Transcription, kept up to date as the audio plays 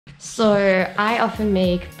So I often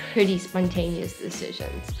make pretty spontaneous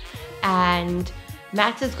decisions, and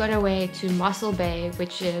Matt has gone away to Mossel Bay,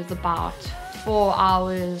 which is about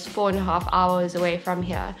 4.5 hours away from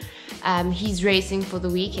here. He's racing for the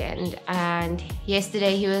weekend, and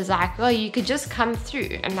yesterday he was like, oh, you could just come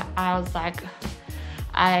through, and I was like,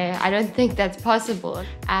 I don't think that's possible,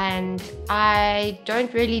 and I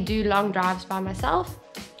don't really do long drives by myself,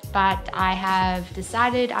 but I have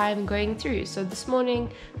decided I'm going through. So this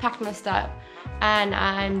morning, packed my stuff, and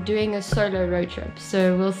I'm doing a solo road trip,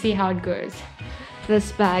 so we'll see how it goes.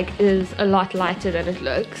 This bag is a lot lighter than it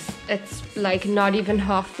looks. It's like not even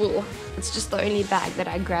half full. It's just the only bag that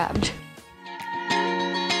I grabbed.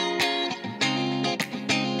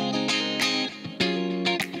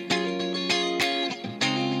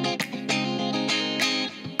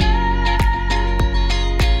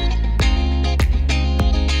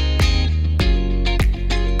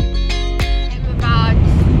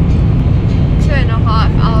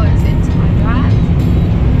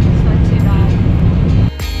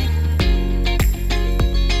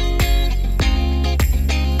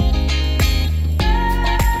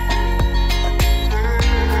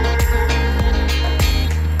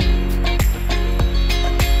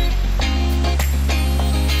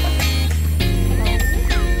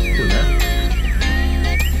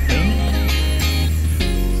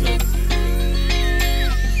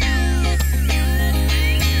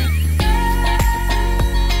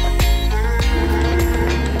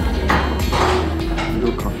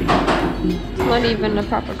 Not even a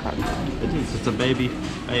proper coffee. It is. It's a baby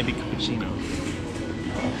cappuccino.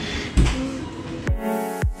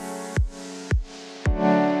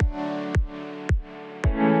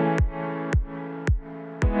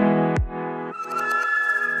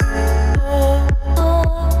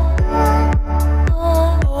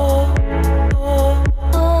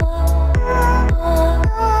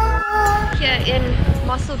 Here in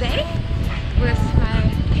Mossel Bay with my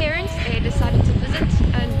parents, they decided to visit,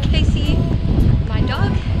 and Casey, my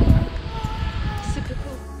dog, super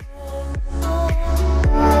cool.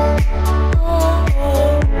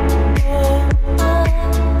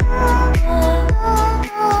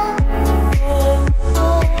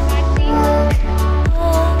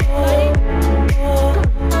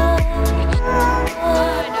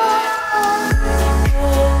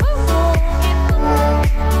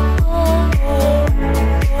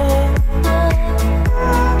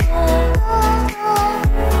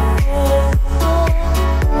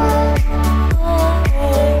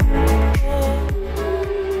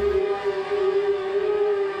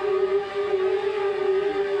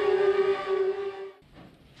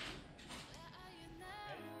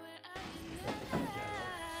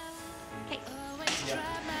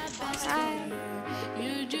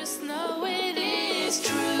 You just know it is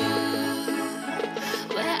true.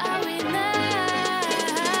 Where are we now?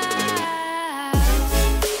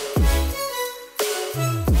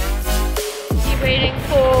 We're waiting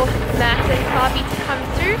for Matt and Bobby to come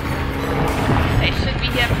through. They should be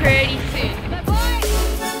here pretty soon.